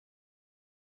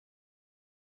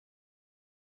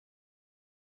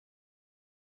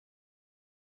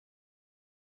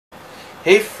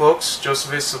Hey folks,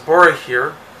 Joseph A. Sobora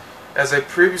here. As I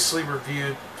previously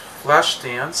reviewed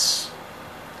Flashdance,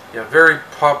 a very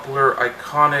popular,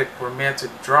 iconic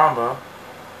romantic drama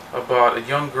about a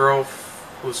young girl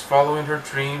who's following her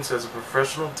dreams as a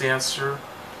professional dancer,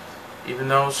 even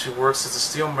though she works as a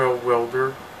steel mill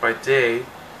welder by day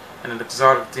and an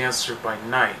exotic dancer by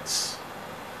night.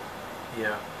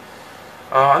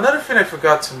 Another thing I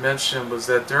forgot to mention was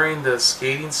that during the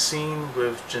skating scene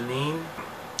with Gini,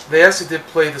 they actually did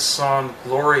play the song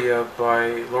Gloria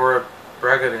by Laura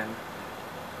Bragdon,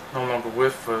 no longer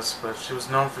with us, but she was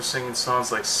known for singing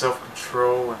songs like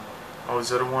Self-Control and all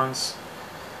these other ones.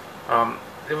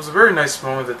 It was a very nice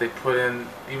moment that they put in,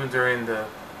 even during the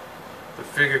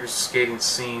figure skating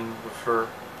scene with her.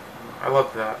 I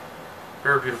love that.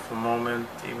 Very beautiful moment,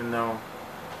 even though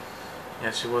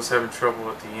she was having trouble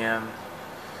at the end.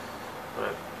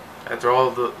 But after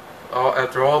all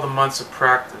the months of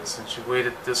practice, and she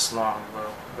waited this long,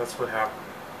 well, that's what happened.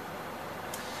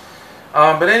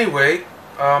 But anyway,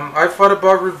 I thought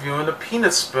about reviewing a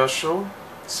Peanut special,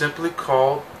 simply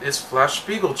called Is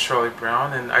Flashbeagle Charlie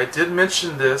Brown? And I did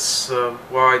mention this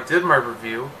while I did my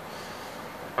review,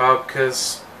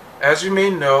 because as you may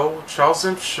know, Charles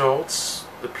M. Schulz,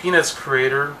 the Peanuts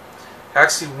creator,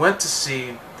 actually went to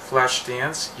see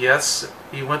Flashdance. Yes,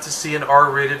 he went to see an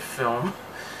R-rated film.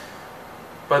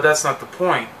 But that's not the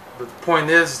point. The point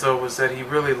is, though, was that he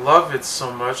really loved it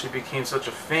so much, he became such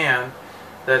a fan,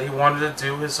 that he wanted to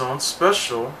do his own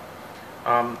special.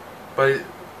 But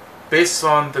based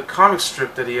on the comic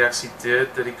strip that he actually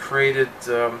did, that he created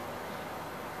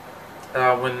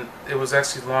when it was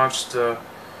actually launched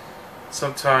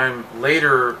sometime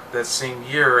later that same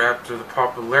year after the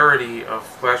popularity of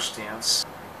Flashdance,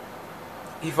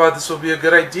 he thought this would be a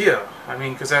good idea. I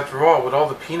mean, because after all, with all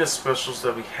the Peanut specials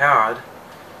that we had,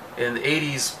 in the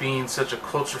 80s being such a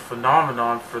culture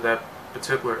phenomenon for that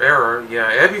particular era,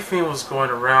 everything was going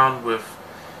around with,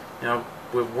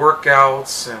 with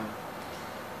workouts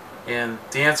and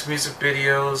dance music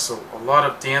videos, a lot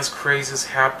of dance crazes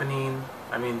happening.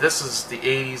 I mean, this is the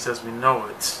 80s as we know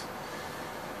it.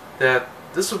 That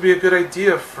this would be a good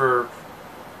idea for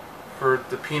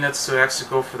the Peanuts to actually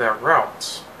go for that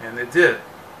route, and they did.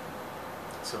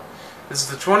 So, this is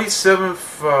the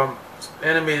 27th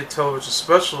animated television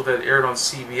special that aired on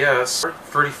CBS.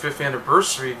 35th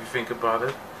anniversary, if you think about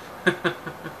it.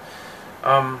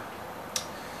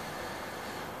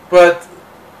 But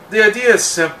the idea is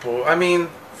simple. I mean,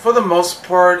 for the most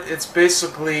part, it's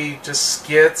basically just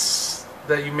skits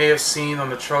that you may have seen on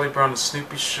the Charlie Brown and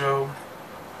Snoopy show,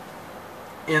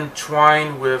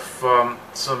 entwined with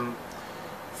some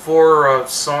 4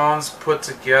 songs put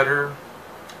together,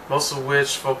 most of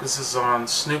which focuses on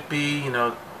Snoopy,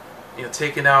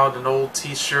 taking out an old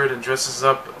t-shirt and dresses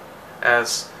up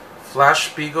as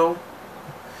Flashbeagle,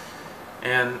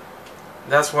 and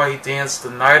that's why he danced the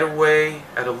night away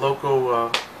at a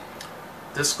local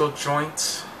disco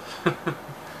joint.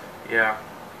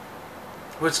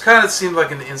 Which kind of seemed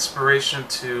like an inspiration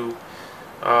to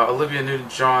Olivia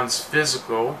Newton-John's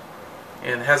Physical,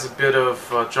 and has a bit of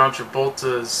John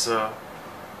Travolta's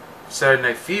Saturday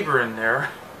Night Fever in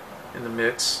there, in the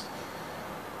mix.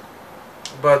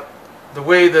 But the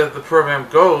way that the program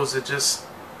goes, it just,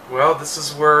 well, this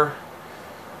is where,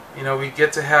 we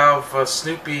get to have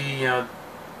Snoopy,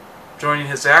 joining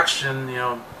his action,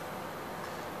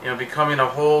 becoming a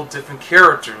whole different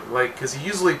character, like, because he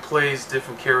usually plays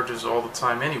different characters all the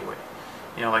time anyway,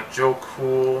 like Joe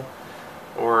Cool,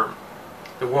 or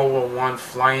the World War I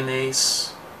Flying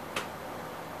Ace,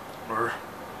 or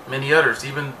many others,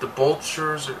 even the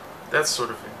Vultures, or that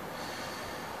sort of thing.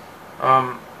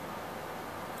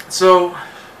 So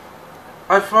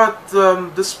I thought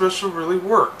this special really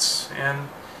worked, and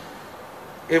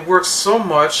it worked so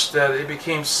much that it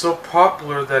became so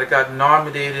popular that it got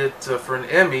nominated for an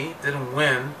Emmy, didn't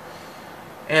win,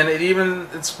 and it even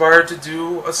inspired to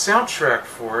do a soundtrack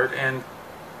for it. And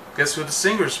guess who the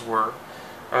singers were?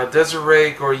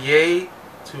 Desirée, Goyette,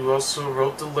 who also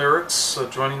wrote the lyrics,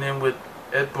 joining in with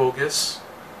Ed Bogus,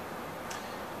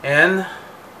 and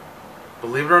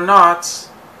believe it or not,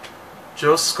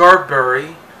 Joe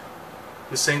Scarbury,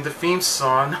 who sang the theme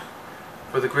song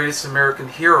for The Greatest American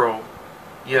Hero.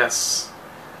 Yes,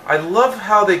 I love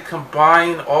how they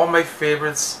combine all my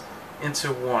favorites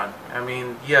into one. I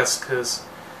mean, yes, because,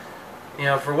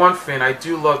 for one thing, I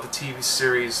do love the TV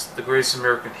series The Greatest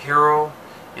American Hero.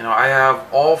 I have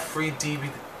all 3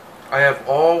 DVDs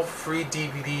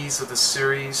of the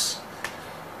series.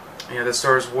 That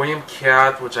stars William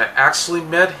Catt, which I actually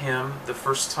met him the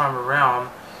first time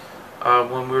around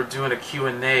when we were doing a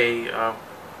Q&A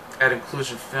at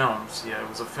Inclusion Films. It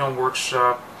was a film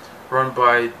workshop run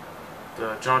by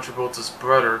John Travolta's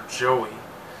brother, Joey.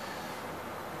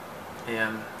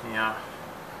 And, yeah,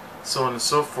 so on and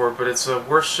so forth. But it's a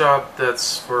workshop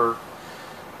that's for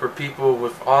people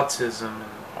with autism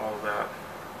and all of that.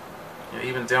 You know,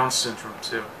 even Down syndrome,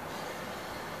 too.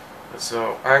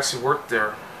 So I actually worked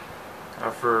there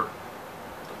for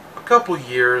a couple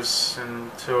years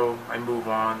until I move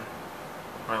on in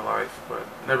my life. But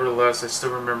nevertheless, I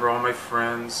still remember all my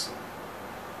friends.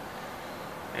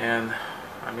 And,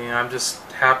 I mean, I'm just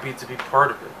happy to be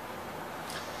part of it.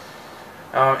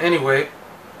 Anyway,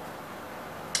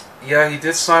 yeah, he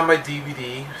did sign my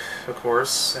DVD, of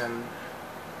course, and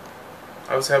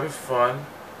I was having fun.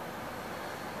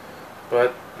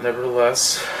 But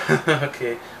nevertheless,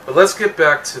 okay. But let's get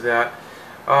back to that.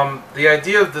 The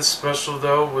idea of this special,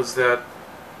 though, was that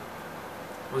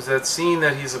seeing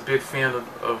that he's a big fan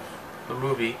of the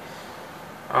movie,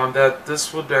 that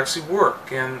this would actually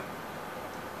work. And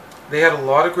they had a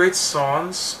lot of great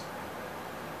songs,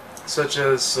 such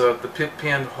as the Pit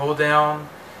Pan Hoedown,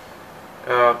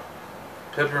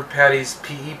 Pepper and Patty's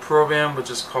PE program, which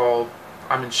is called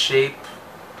I'm in Shape,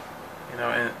 you know,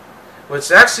 and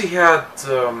which actually had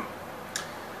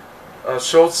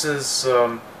Schulz's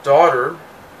daughter,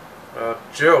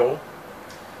 Jill,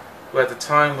 who at the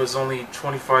time was only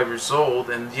 25 years old,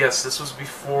 and yes, this was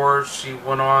before she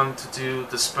went on to do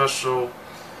the special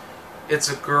It's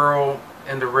a Girl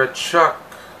in the Red Truck,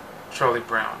 Charlie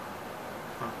Brown.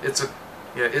 It's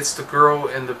the Girl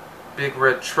in the Big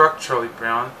Red Truck, Charlie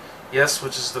Brown. Yes,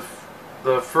 which is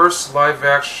the first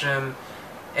live-action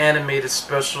animated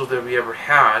special that we ever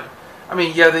had. I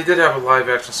mean, yeah, they did have a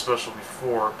live-action special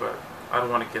before, but I don't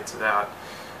want to get to that.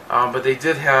 But they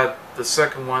did have the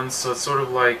second one, so it's sort of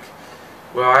like,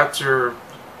 well, after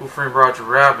Who Framed Roger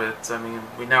Rabbit, I mean,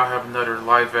 we now have another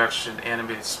live-action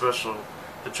animated special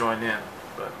to join in.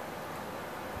 But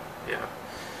yeah.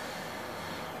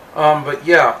 But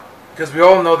yeah, because we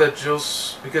all know that Jill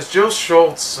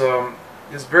Schulz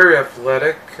is very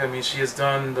athletic. I mean, she has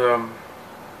done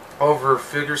all of her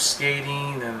figure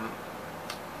skating and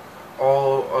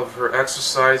all of her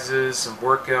exercises and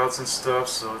workouts and stuff.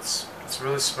 So it's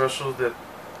really special that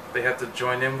they had to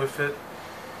join in with it.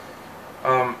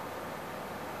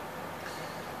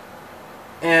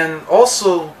 And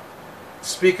also,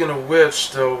 speaking of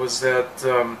which, though, was that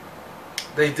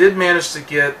they did manage to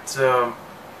get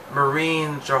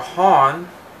Marine Jahan,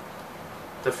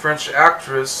 the French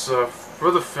actress, for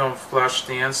the film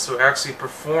Flashdance, to actually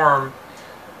perform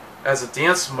as a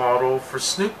dance model for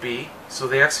Snoopy. So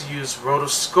they actually used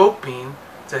rotoscoping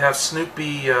to have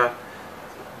Snoopy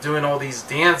doing all these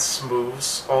dance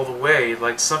moves all the way,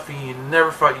 like something you never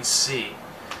thought you'd see.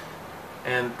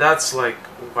 And that's like,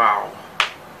 wow.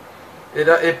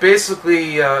 It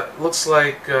basically looks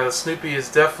like Snoopy is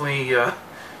definitely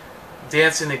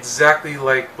dancing exactly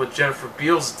like what Jennifer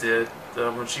Beals did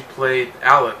when she played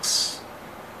Alex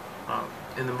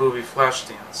in the movie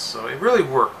Flashdance. So it really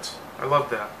worked. I love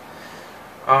that.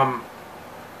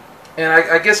 And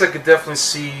I guess I could definitely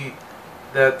see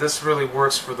that this really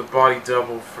works for the body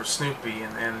double for Snoopy.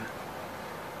 And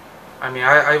I mean,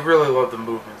 I really love the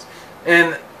movements.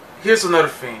 And here's another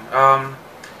thing.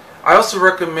 I also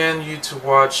recommend you to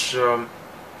watch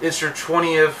It's Your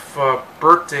 20th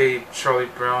Birthday, Charlie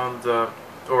Brown,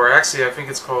 or actually I think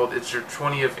it's called It's Your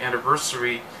 20th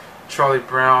Anniversary Charlie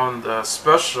Brown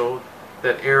special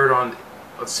that aired on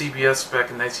CBS back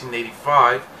in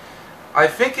 1985. I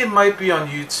think it might be on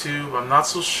YouTube, I'm not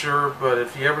so sure, but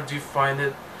if you ever do find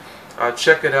it,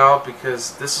 check it out,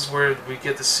 because this is where we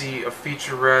get to see a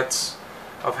featurette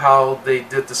of how they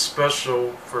did the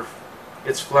special for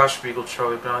It's Flashbeagle,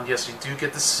 Charlie Brown. Yes, you do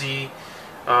get to see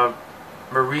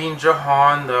Marine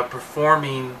Jahan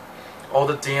performing all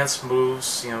the dance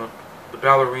moves, you know, the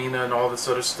ballerina and all this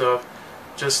other stuff,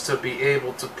 just to be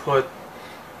able to put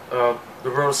the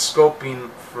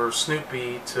rotoscoping for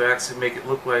Snoopy to actually make it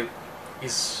look like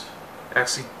he's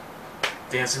actually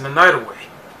dancing the night away.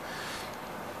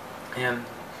 And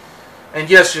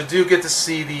yes, you do get to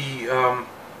see the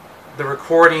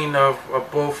recording of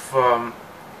both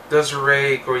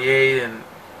Desirée, Goyette,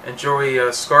 and Joey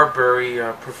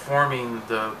Scarbury performing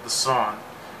the song,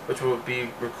 which will be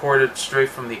recorded straight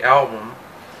from the album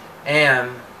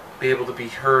and be able to be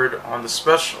heard on the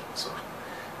special. So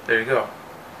there you go.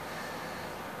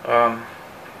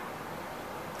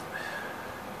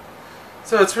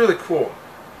 So it's really cool.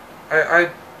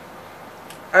 It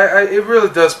really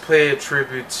does pay a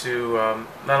tribute to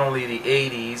not only the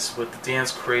 80s with the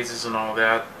dance crazes and all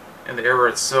that, and the era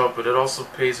itself, but it also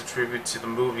pays a tribute to the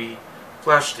movie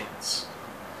Flashdance.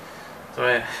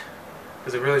 So,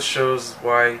 because it really shows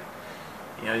why,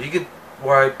 you know, you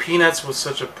why Peanuts was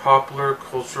such a popular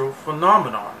cultural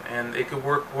phenomenon, and it could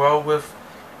work well with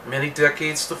many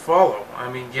decades to follow. I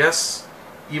mean, yes,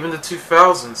 even the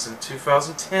 2000s and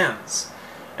 2010s,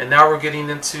 and now we're getting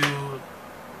into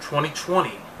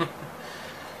 2020.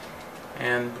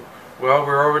 And well,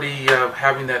 we're already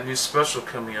having that new special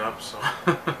coming up, so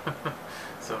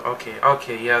so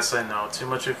okay, yes, I know, too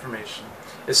much information.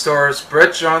 It stars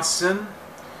Brett Johnson,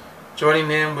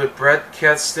 joining in with Brett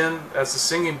Kesten as the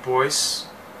singing voice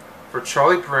for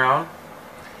Charlie Brown,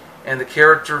 and the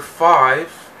character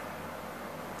 5,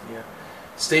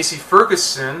 Stacy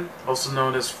Ferguson, also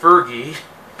known as Fergie,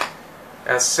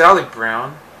 as Sally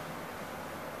Brown.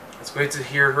 It's great to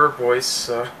hear her voice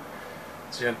as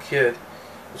a young kid.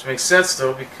 Which makes sense,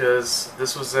 though, because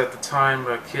this was at the time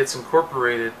Kids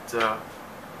Incorporated that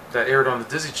aired on the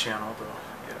Disney Channel, though.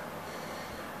 Yeah.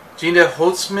 Gina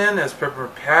Holtzman as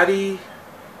Peppermint Patty,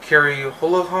 Keri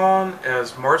Houlihan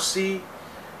as Marcy,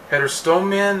 Heather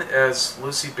Stoneman as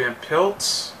Lucy Van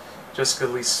Pelt, Jessica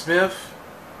Lee Smith,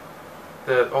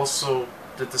 that also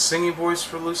did the singing voice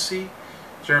for Lucy,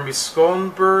 Jeremy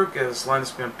Schoenberg as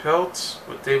Linus Van Pelt,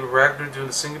 with David Wagner doing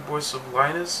the singing voice of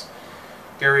Linus,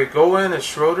 Gary Goren as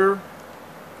Schroeder,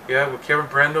 with Kevin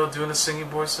Brando doing the singing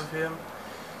voice of him,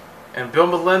 and Bill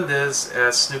Melendez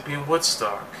as Snoopy in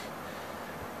Woodstock.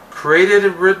 Created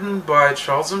and written by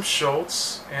Charles M.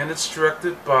 Schulz, and it's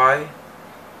directed by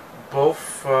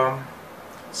both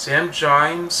Sam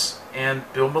Jaimes and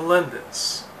Bill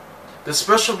Melendez. The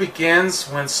special begins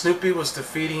when Snoopy was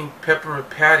defeating Peppermint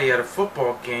Patty at a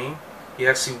football game. He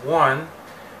actually won,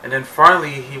 and then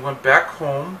finally he went back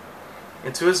home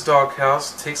into his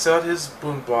doghouse, takes out his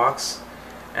boombox,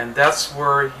 and that's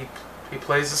where he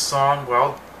plays the song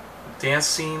while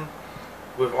dancing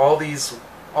with all these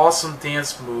awesome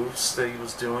dance moves that he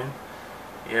was doing.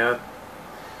 Yeah,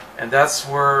 and that's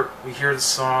where we hear the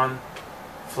song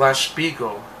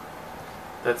Flashbeagle,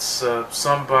 that's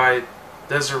sung by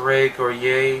Desirée,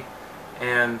 Goyette,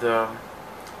 and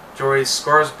Jory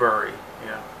Scarbury.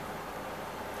 Yeah,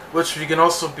 which you can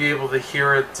also be able to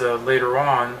hear it later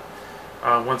on.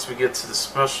 Once we get to the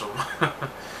special.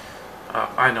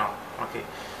 I know. Okay.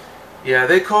 Yeah,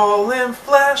 they call him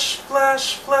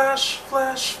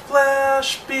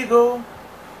Flashbeagle.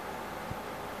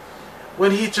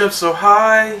 When he jumps so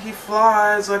high, he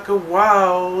flies like a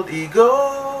wild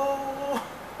eagle.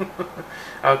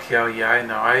 Okay, oh yeah, I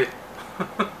know.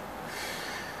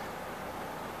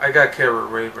 I got carried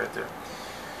away right there.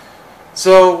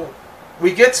 So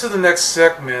we get to the next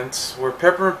segment where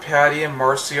Peppermint Patty and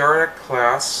Marcy are at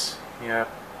class. Yeah,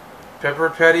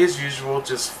 Peppermint Patty, as usual,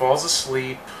 just falls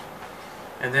asleep,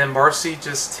 and then Marcy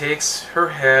just takes her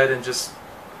head and just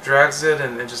drags it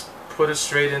and just put it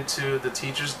straight into the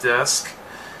teacher's desk.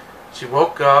 She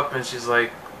woke up and she's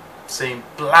like saying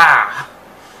blah,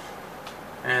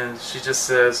 and she just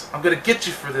says, "I'm gonna get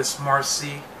you for this,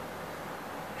 Marcy.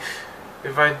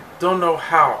 If I don't know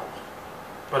how,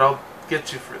 but I'll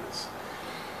get you for this."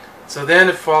 So then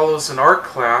it follows an art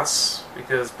class,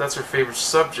 because that's her favorite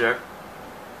subject,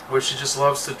 where she just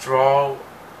loves to draw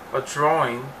a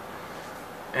drawing,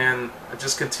 and it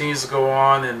just continues to go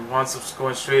on and winds up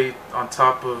going straight on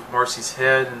top of Marcy's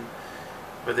head,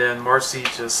 but then Marcy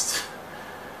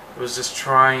was just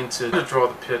trying to draw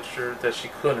the picture that she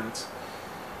couldn't.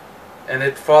 And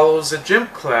it follows a gym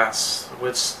class,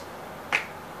 which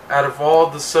out of all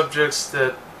the subjects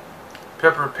that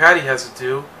Peppermint Patty has to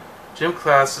do, gym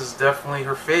class is definitely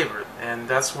her favorite, and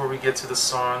that's where we get to the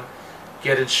song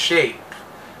Get in Shape,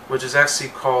 which is actually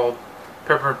called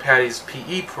Peppermint Patty's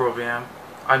PE program,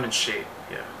 I'm in Shape.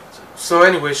 Yeah. So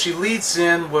anyway, she leads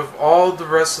in with all the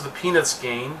rest of the Peanuts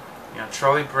gang,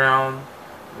 Charlie Brown,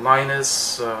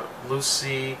 Linus,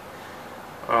 Lucy,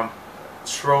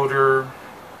 Schroeder,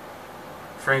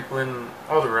 Franklin,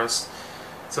 all the rest.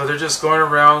 So they're just going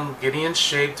around getting in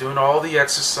shape, doing all the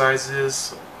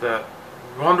exercises, that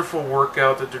wonderful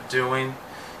workout that they're doing.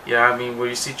 Yeah, I mean, where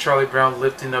you see Charlie Brown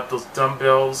lifting up those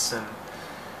dumbbells, and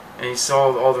you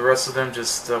saw all the rest of them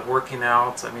just working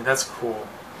out. I mean, that's cool.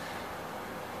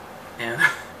 And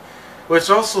which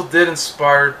also did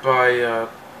inspired by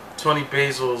Tony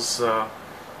Basil's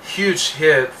huge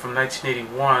hit from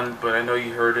 1981, but I know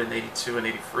you heard it in 82 and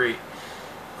 83,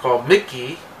 called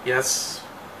Mickey. Yes,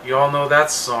 you all know that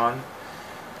song.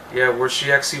 Yeah, where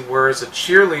she actually wears a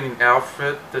cheerleading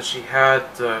outfit that she had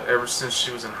ever since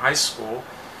she was in high school.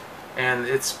 And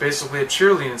it's basically a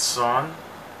cheerleading song.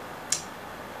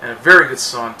 And a very good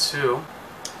song, too.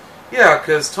 Yeah,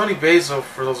 because Tony Basil,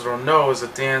 for those who don't know, is a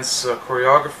dance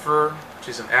choreographer.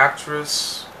 She's an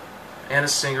actress and a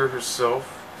singer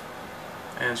herself.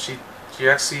 And she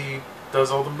actually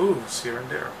does all the moves here and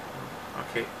there.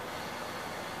 Okay.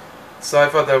 So I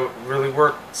thought that really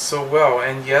worked so well.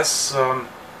 And yes,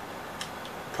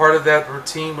 part of that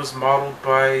routine was modeled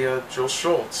by Jill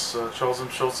Schulz, Charles M.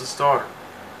 Schulz's daughter.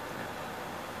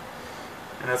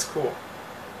 And that's cool.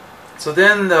 So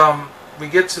then we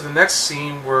get to the next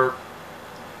scene where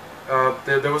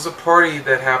there was a party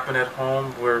that happened at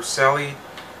home where Sally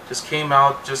just came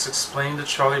out, just explained to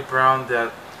Charlie Brown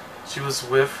that she was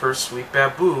with her sweet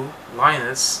baboo,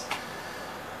 Linus.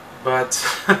 But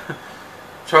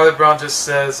Charlie Brown just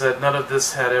says that none of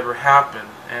this had ever happened.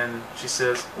 And she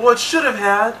says, well, it should have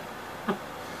had.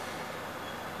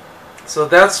 So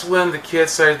that's when the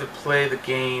kids started to play the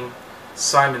game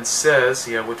Simon Says,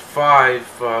 with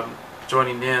 5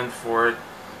 joining in for it,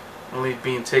 only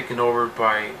being taken over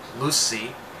by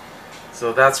Lucy.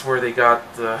 So that's where they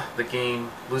got the game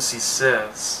Lucy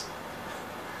Says.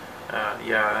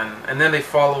 And then they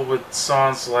follow with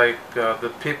songs like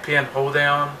the Pig Pan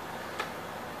Hoedown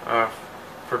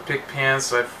for Pig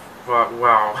Pants. I thought,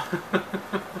 wow.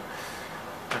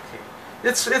 Okay,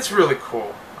 it's really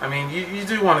cool. I mean, you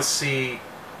do want to see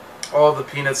all the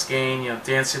Peanuts gang,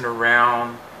 dancing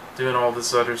around, doing all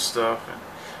this other stuff.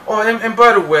 And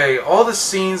by the way, all the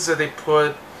scenes that they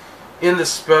put in the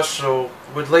special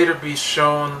would later be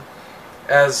shown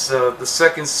as the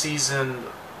second season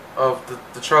of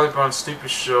the Charlie Brown Snoopy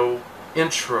Show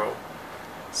intro.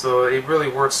 So it really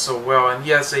works so well. And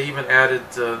yes, they even added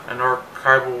an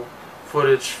archival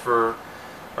footage for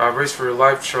Race for Your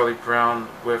Life Charlie Brown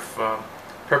with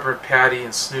Pepper and Patty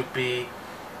and Snoopy,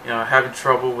 having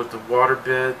trouble with the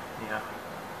waterbed,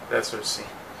 that sort of scene.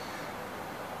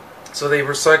 So they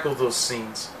recycled those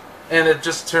scenes. And it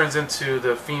just turns into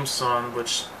the theme song,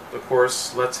 which, of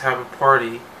course, Let's Have a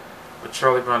Party with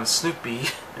Charlie Brown and Snoopy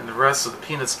and the rest of the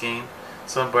Peanuts game,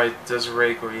 sung by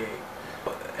Desirée Goyette.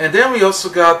 And then we also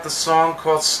got the song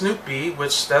called Snoopy,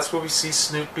 which that's where we see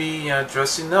Snoopy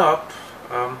dressing up.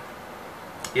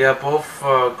 Both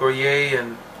Goyette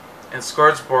and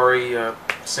Scarbury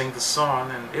sing the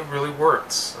song, and it really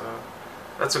works.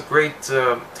 That's a great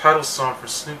title song for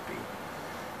Snoopy.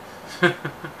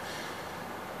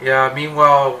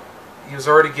 Meanwhile, he was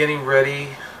already getting ready.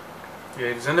 He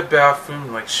was in the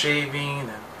bathroom, like shaving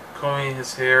and combing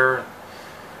his hair,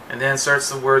 and then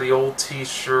starts to wear the old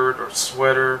t-shirt or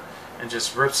sweater and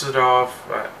just rips it off,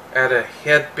 add a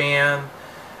headband,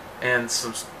 and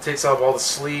takes off all the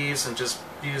sleeves and just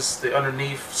uses the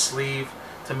underneath sleeve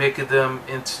to make them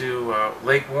into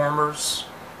leg warmers.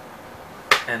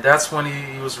 And that's when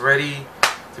he was ready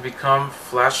to become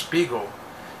Flashbeagle.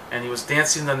 And he was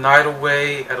dancing the night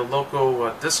away at a local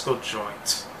disco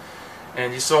joint.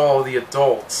 And you saw all the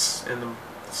adults in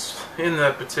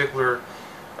that particular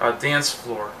dance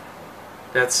floor.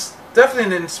 That's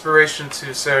definitely an inspiration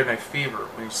to Saturday Night Fever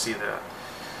when you see that.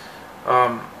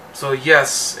 So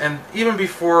yes, and even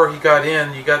before he got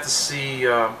in, you got to see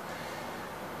 2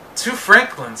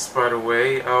 Franklins, by the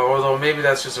way. Although maybe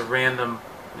that's just a random,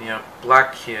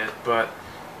 black kid, but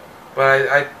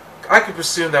I could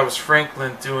presume that was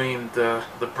Franklin doing the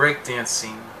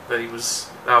breakdancing, that he was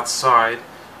outside,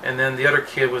 and then the other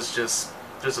kid was just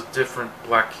a different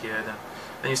black kid, and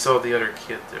then you saw the other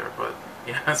kid there. But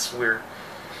yeah, that's weird.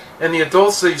 And the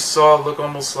adults that you saw look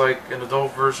almost like an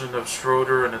adult version of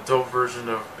Schroeder, an adult version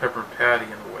of Pepper and Patty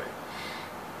in a way.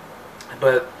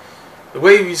 But the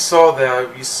way we saw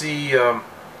that, you see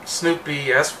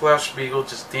Snoopy as Flashbeagle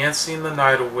just dancing the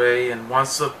night away, and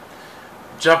once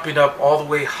jumping up all the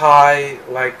way high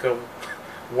like a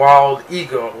wild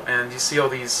eagle, and you see all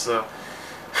these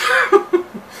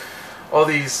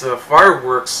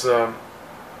fireworks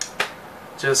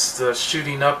just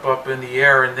shooting up in the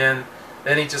air, and then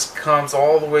he just comes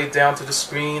all the way down to the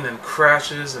screen and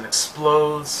crashes and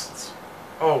explodes.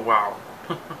 Oh wow.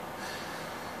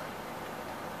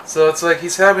 So it's like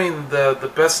he's having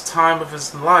the best time of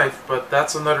his life, but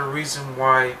that's another reason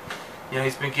why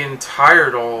he's been getting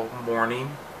tired all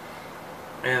morning.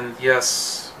 And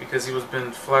yes, because he was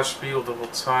been Flashbeagle the whole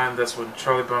time, that's when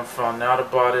Charlie Brown found out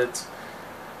about it.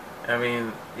 I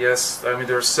mean, yes,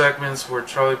 there are segments where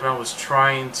Charlie Brown was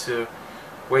trying to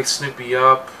wake Snoopy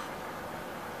up,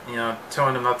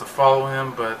 telling him not to follow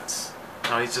him, but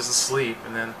he's just asleep,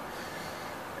 and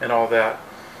all that.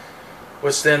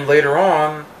 Which then later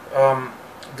on,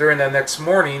 during that next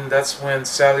morning, that's when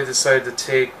Sally decided to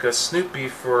take Snoopy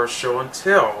for a show and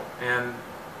tell. And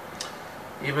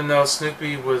even though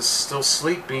Snoopy was still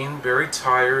sleeping, very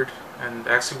tired, and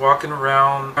actually walking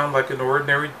around like an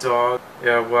ordinary dog,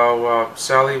 while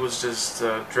Sally was just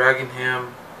dragging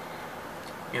him,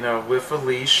 with a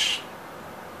leash.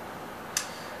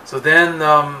 So then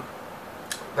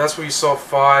that's where you saw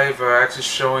 5 actually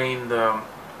showing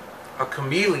a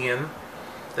chameleon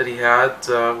that he had,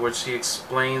 which he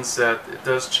explains that it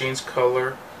does change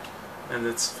color, and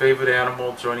its favorite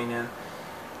animal joining in.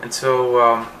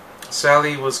 Until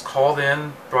Sally was called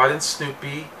in, brought in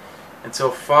Snoopy,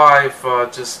 until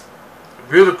 5 just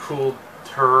ridiculed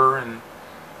her and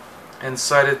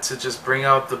decided to just bring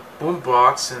out the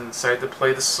boombox and decided to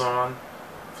play the song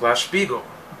Flashbeagle.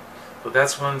 So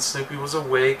that's when Snoopy was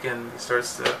awake, and he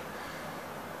starts to,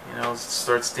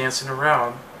 starts dancing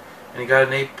around, and he got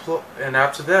an A+. And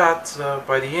after that,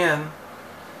 by the end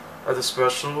of the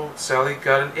special, Sally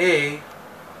got an A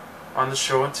on the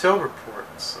show and tell report.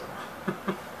 So.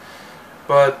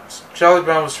 But Charlie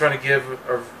Brown was trying to give,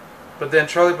 but then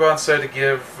Charlie Brown decided to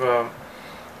give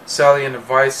Sally an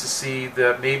advice to see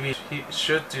that maybe he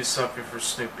should do something for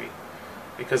Snoopy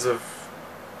because of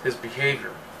his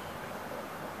behavior.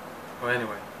 Well,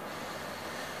 anyway.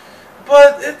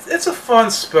 But it's a fun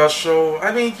special.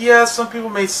 I mean, yeah, some people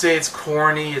may say it's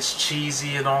corny, it's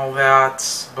cheesy and all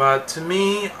that, but to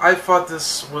me, I thought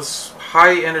this was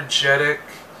high energetic.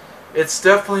 It's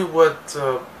definitely what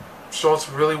Schulz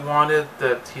really wanted,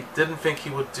 that he didn't think he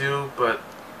would do, but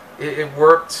it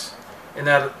worked in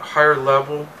that higher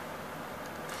level.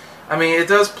 I mean, it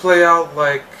does play out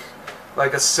like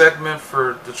a segment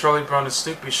for the Charlie Brown and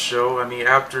Snoopy show. I mean,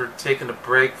 after taking a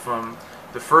break from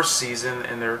the first season,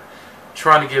 and they're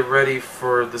trying to get ready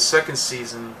for the second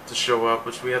season to show up,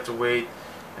 which we have to wait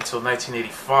until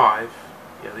 1985,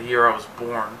 yeah, the year I was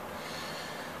born.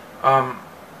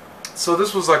 So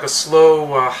this was like a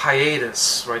slow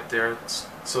hiatus right there.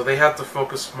 So they had to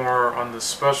focus more on the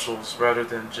specials rather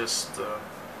than just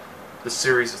the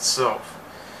series itself.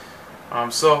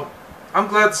 So I'm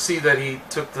glad to see that he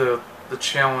took the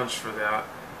challenge for that.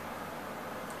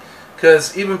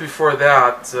 Because even before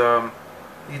that,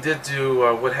 he did do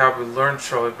What Have We Learned,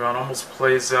 Charlie Brown. Almost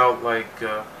plays out like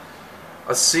a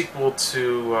sequel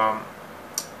to,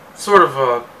 sort of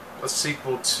a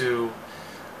sequel to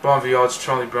Bon Voyage,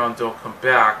 Charlie Brown Don't Come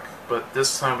Back. But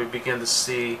this time we begin to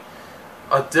see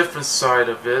a different side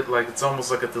of it, like it's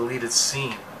almost like a deleted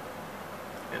scene.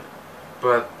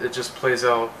 But it just plays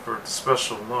out for the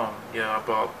special alone. Yeah,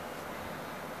 about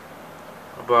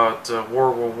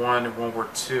World War I and World War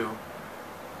II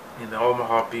in the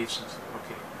Omaha Beach.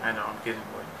 Okay, I know, I'm getting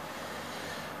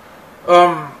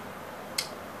away.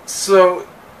 So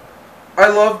I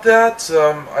love that.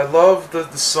 I love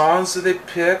the songs that they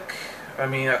pick. I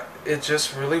mean, it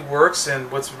just really works. And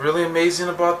what's really amazing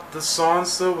about the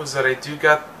songs, though, was that I do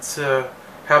got to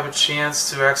have a chance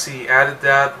to actually added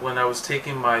that when I was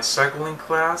taking my cycling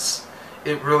class.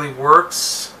 It really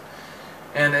works.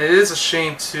 And it is a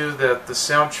shame, too, that the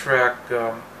soundtrack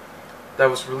that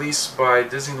was released by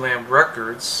Disneyland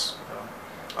Records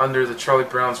under the Charlie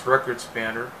Brown's Records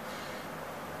banner,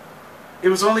 it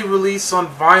was only released on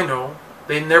vinyl.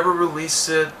 They never released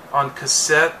it on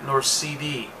cassette nor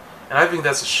CD. And I think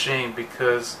that's a shame,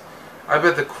 because I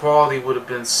bet the quality would have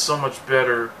been so much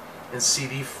better in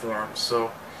CD form.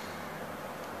 So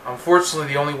unfortunately,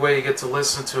 the only way to get to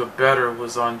listen to it better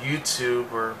was on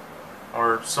YouTube or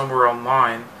somewhere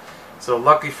online. So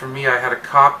lucky for me, I had a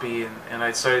copy, and I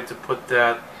decided to put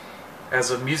that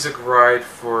as a music ride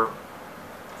for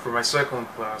my cycling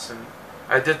class. And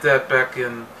I did that back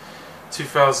in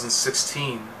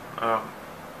 2016.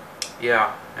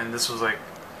 Yeah, and this was like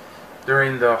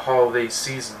during the holiday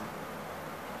season,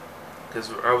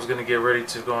 because I was going to get ready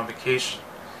to go on vacation.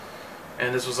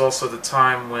 And this was also the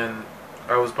time when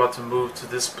I was about to move to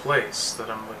this place that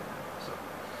I'm living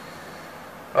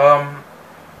in.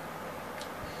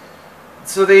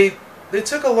 So they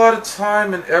took a lot of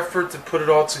time and effort to put it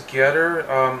all together.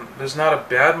 There's not a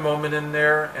bad moment in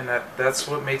there, and that's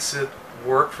what makes it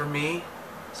work for me.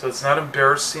 So it's not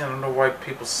embarrassing. I don't know why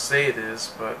people say it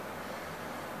is, but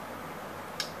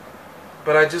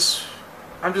I'm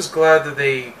just glad that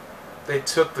they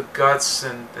took the guts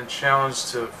and challenge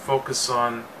to focus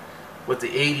on what the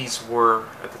 80s were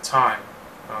at the time.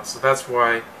 So that's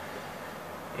why,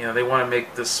 they want to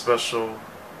make this special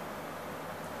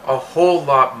a whole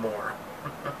lot more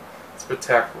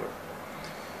spectacular.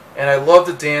 And I love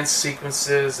the dance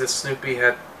sequences that Snoopy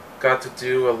had got to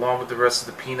do along with the rest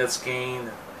of the Peanuts gang.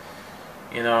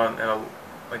 And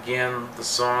again, the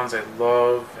songs I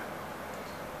love.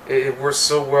 It works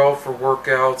so well for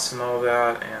workouts and all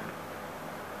that. And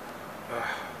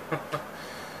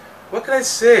what can I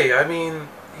say? I mean,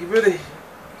 he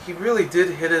really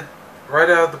did hit it right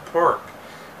out of the park.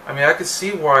 I mean, I could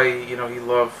see why he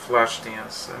loved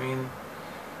Flashdance. I mean,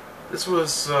 this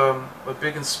was a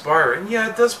big inspire, and yeah,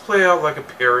 it does play out like a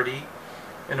parody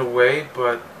in a way.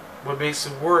 But what makes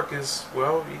it work is,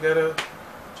 well, you gotta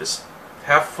just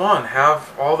have fun,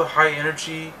 have all the high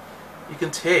energy you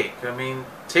can take. I mean,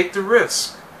 take the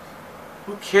risk.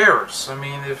 Who cares? I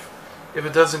mean, if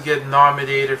it doesn't get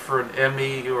nominated for an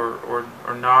Emmy or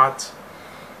not,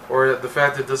 or the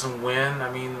fact that it doesn't win,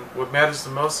 I mean, what matters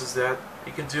the most is that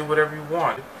you can do whatever you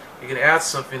want. You can add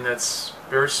something that's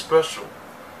very special.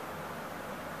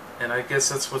 And I guess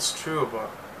that's what's true about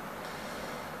it.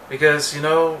 Because, you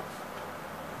know,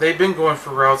 they've been going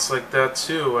for routes like that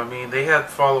too. I mean, they had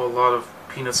follow a lot of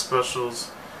Peanut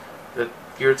specials that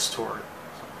geared toward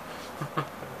it.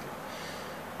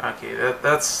 Okay,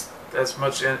 that's as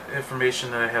much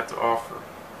information that I have to offer.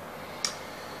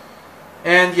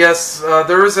 And yes,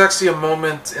 there is actually a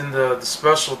moment in the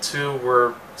special too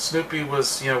where Snoopy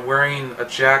was, you know, wearing a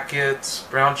jacket,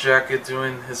 brown jacket,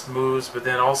 doing his moves, but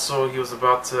then also he was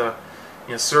about to,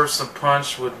 you know, serve some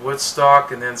punch with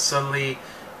Woodstock, and then suddenly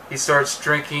he starts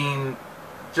drinking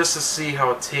just to see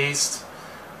how it tastes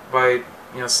by,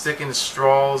 you know, sticking the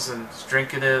straws and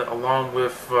drinking it along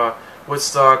with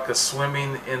Woodstock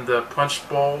swimming in the punch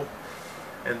bowl,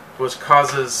 and which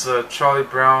causes Charlie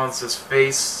Brown's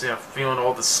face, you know, feeling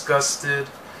all disgusted,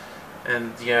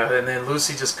 and yeah, and then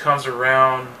Lucy just comes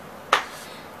around,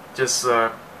 just you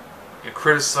know,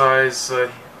 criticize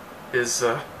his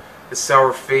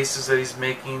sour faces that he's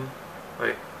making.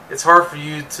 Like, it's hard for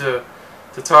you to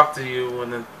talk to you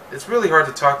when it's really hard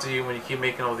to talk to you when you keep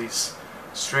making all these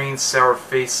strange sour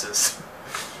faces.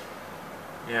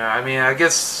 Yeah, I mean, I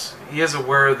guess he is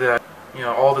aware that, you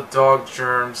know, all the dog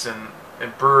germs and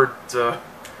bird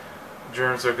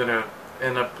germs are gonna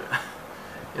end up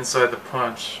inside the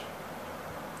punch.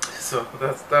 So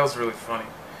that was really funny.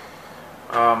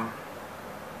 And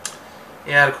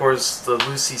of course, the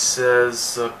Lucy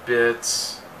says a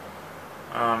bit.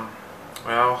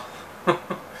 Well,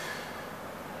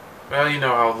 well, you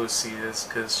know how Lucy is,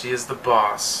 because she is the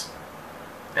boss.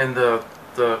 And the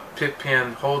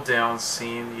Pigpen hold down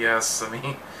scene, yes, I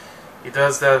mean, he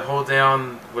does that hold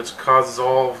down, which causes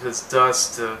all of his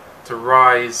dust to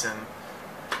rise,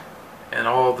 and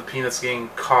all the Peanuts getting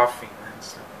coughing. And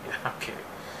so, yeah, okay.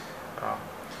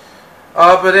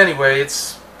 But anyway,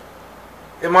 it's,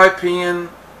 in my opinion,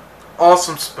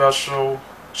 awesome special.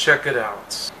 Check it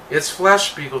out. It's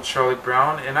Flashbeagle Charlie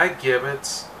Brown, and I give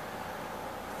it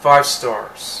 5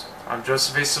 stars. I'm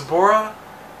Desirée Sobora,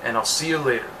 and I'll see you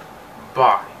later.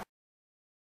 Bye.